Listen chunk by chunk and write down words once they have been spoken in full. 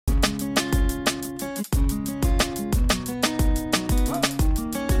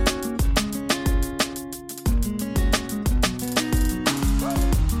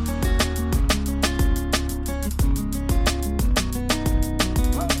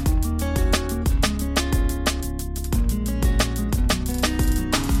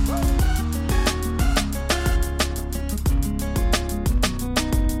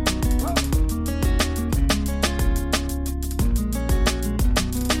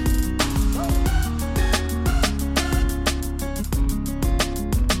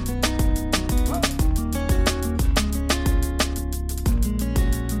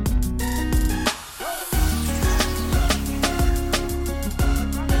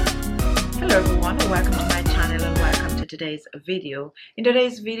everyone, welcome to my channel and welcome to today's video. In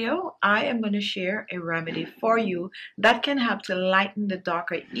today's video, I am going to share a remedy for you that can help to lighten the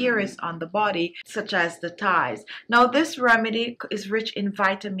darker areas on the body, such as the thighs. Now, this remedy is rich in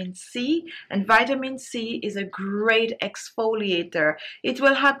vitamin C, and vitamin C is a great exfoliator. It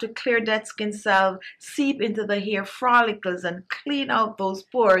will help to clear dead skin cells, seep into the hair follicles and clean out those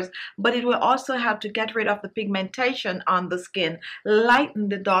pores, but it will also help to get rid of the pigmentation on the skin, lighten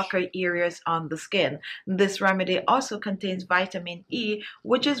the darker areas on the skin. This remedy also contains vitamin E,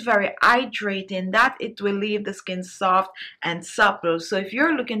 which is very hydrating, that it will leave the skin soft and supple. So if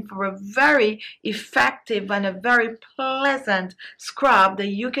you're looking for a very effective and a very pleasant scrub that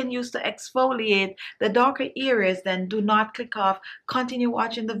you can use to exfoliate the darker areas, then do not click off. Continue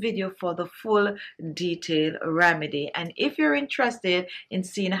watching the video for the full detailed remedy. And if you're interested in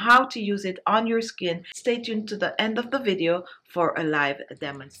seeing how to use it on your skin, stay tuned to the end of the video for a live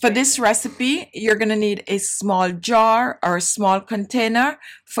demonstration. For this recipe, you're going to need a small jar or a small container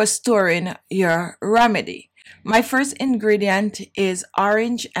for storing your remedy. My first ingredient is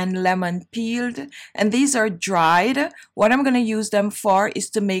orange and lemon peeled, and these are dried. What I'm going to use them for is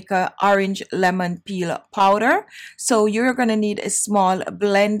to make a orange lemon peel powder. So you're going to need a small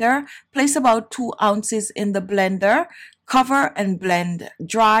blender. Place about 2 ounces in the blender. Cover and blend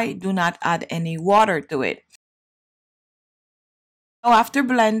dry. Do not add any water to it. Now, after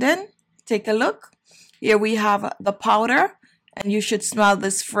blending, take a look. Here we have the powder, and you should smell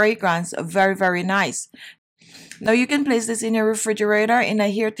this fragrance. Very, very nice. Now you can place this in your refrigerator in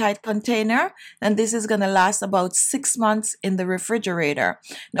a airtight container, and this is going to last about 6 months in the refrigerator.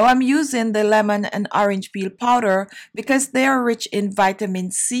 Now I'm using the lemon and orange peel powder because they are rich in vitamin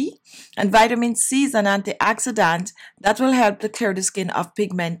C, and vitamin C is an antioxidant that will help to clear the skin of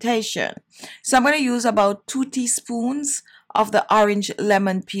pigmentation. So I'm going to use about 2 teaspoons of the orange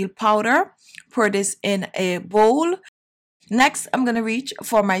lemon peel powder. Pour this in a bowl. Next, I'm going to reach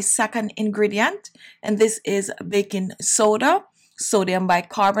for my second ingredient, and this is baking soda, sodium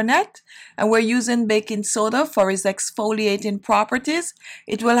bicarbonate. And we're using baking soda for its exfoliating properties.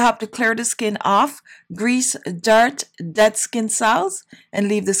 It will help to clear the skin off grease, dirt, dead skin cells, and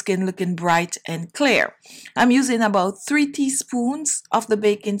leave the skin looking bright and clear. I'm using about 3 teaspoons of the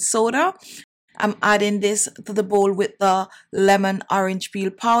baking soda. I'm adding this to the bowl with the lemon orange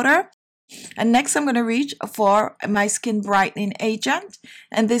peel powder. And next I'm going to reach for my skin brightening agent,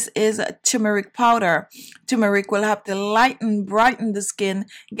 and this is turmeric powder. Turmeric will help to lighten, brighten the skin,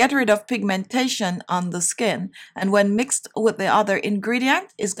 get rid of pigmentation on the skin, and when mixed with the other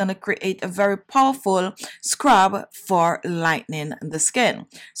ingredient is going to create a very powerful scrub for lightening the skin.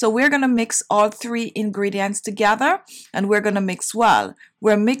 So we're going to mix all 3 ingredients together, and we're going to mix well.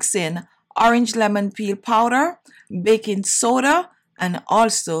 We're mixing orange lemon peel powder, baking soda, and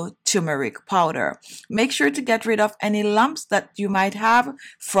also turmeric powder. Make sure to get rid of any lumps that you might have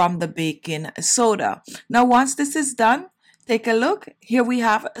from the baking soda. Now, once this is done, take a look. Here we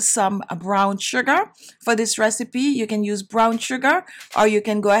have some brown sugar. For this recipe, you can use brown sugar or you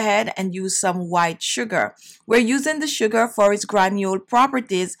can go ahead and use some white sugar. We're using the sugar for its granule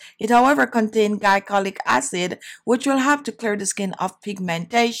properties. It, however, contains glycolic acid, which will help to clear the skin of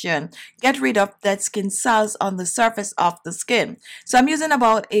pigmentation, get rid of dead skin cells on the surface of the skin. So I'm using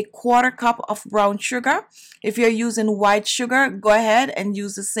about a 1/4 cup of brown sugar. If you're using white sugar, go ahead and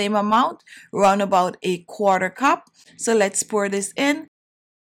use the same amount, around about a 1/4 cup. So let's pour this in.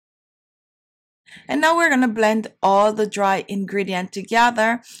 And now we're going to blend all the dry ingredient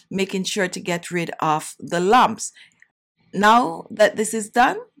together, making sure to get rid of the lumps. Now that this is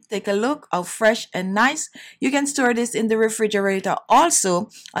done, take a look how fresh and nice. You can store this in the refrigerator also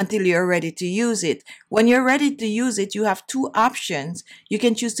until you're ready to use it. When you're ready to use it, you have 2 options. You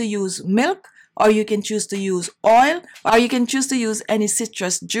can choose to use milk, or you can choose to use oil, or you can choose to use any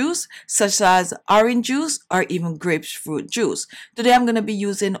citrus juice such as orange juice or even grapefruit juice. Today I'm going to be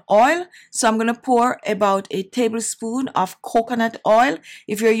using oil, so I'm going to pour about a tablespoon of coconut oil.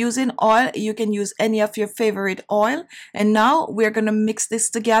 If you're using oil, you can use any of your favorite oil. And now we're going to mix this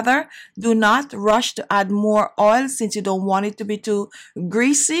together. Do not rush to add more oil since you don't want it to be too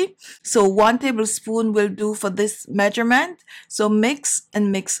greasy. So 1 tablespoon will do for this measurement. So mix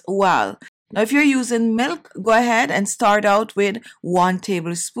and mix well. Now, if you're using milk, go ahead and start out with 1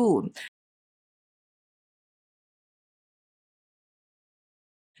 tablespoon.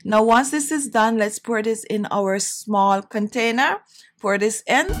 Now, once this is done, let's pour this in our small container. Pour this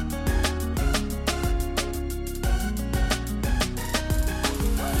in.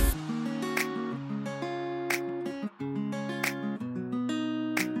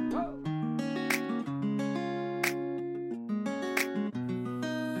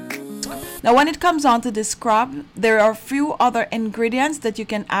 Now when it comes on to this scrub, there are a few other ingredients that you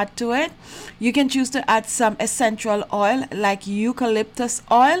can add to it. You can choose to add some essential oil like eucalyptus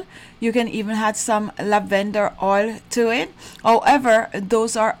oil. You can even add some lavender oil to it. However,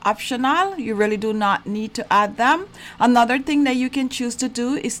 those are optional. You really do not need to add them. Another thing that you can choose to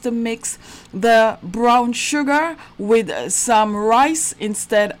do is to mix the brown sugar with some rice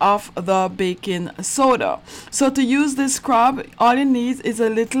instead of the baking soda. So to use this scrub, all you need is a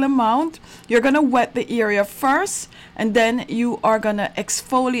little amount. You're going to wet the area first, and then you are going to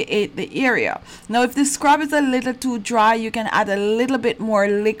exfoliate the area. Now if the scrub is a little too dry, you can add a little bit more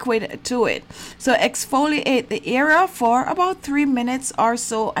liquid to it. So exfoliate the area for about 3 minutes or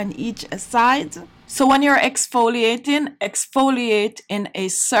so on each side. So when you're exfoliating, exfoliate in a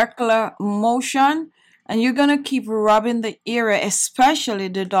circular motion, and you're going to keep rubbing the area, especially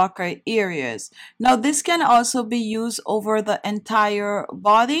the darker areas. Now this can also be used over the entire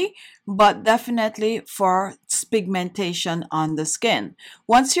body, but definitely for pigmentation on the skin.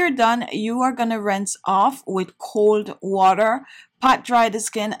 Once you're done, you are going to rinse off with cold water, pat dry the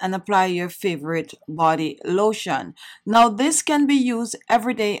skin, and apply your favorite body lotion. Now this can be used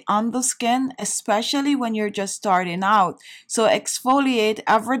every day on the skin, especially when you're just starting out. So exfoliate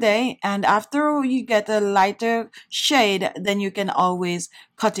every day, and after you get a lighter shade, then you can always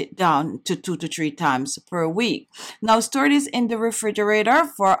cut it down to 2 to 3 times per week. Now store this in the refrigerator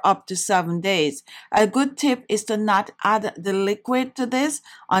for up to 7 days. A good tip is to not add the liquid to this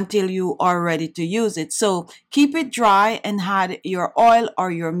until you are ready to use it. So keep it dry and add your oil or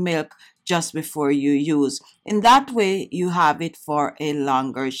your milk just before you use. In that way, you have it for a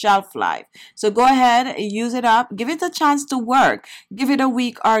longer shelf life. So go ahead, use it up, give it a chance to work. Give it a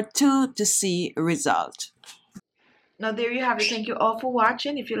week or 2 to see result. Now there you have it. Thank you all for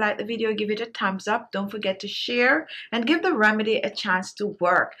watching. If you like the video, give it a thumbs up. Don't forget to share and give the remedy a chance to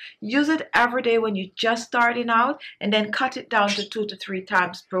work. Use it every day when you're just starting out, and then cut it down to 2 to 3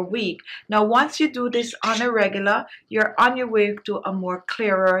 times per week. Now once you do this on a regular, you're on your way to a more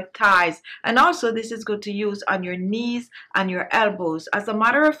clearer thighs. And also this is good to use on your knees and your elbows. As a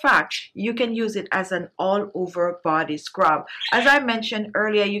matter of fact, you can use it as an all over body scrub. As I mentioned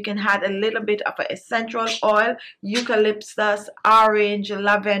earlier, you can add a little bit of an essential oil, eucalyptus, orange,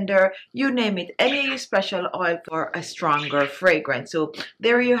 lavender, you name it, any special oil for a stronger fragrance. So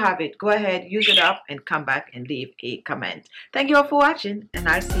there you have it. Go ahead, use it up, and come back and leave a comment. Thank you all for watching, and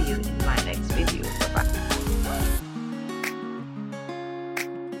I'll see you in my next video.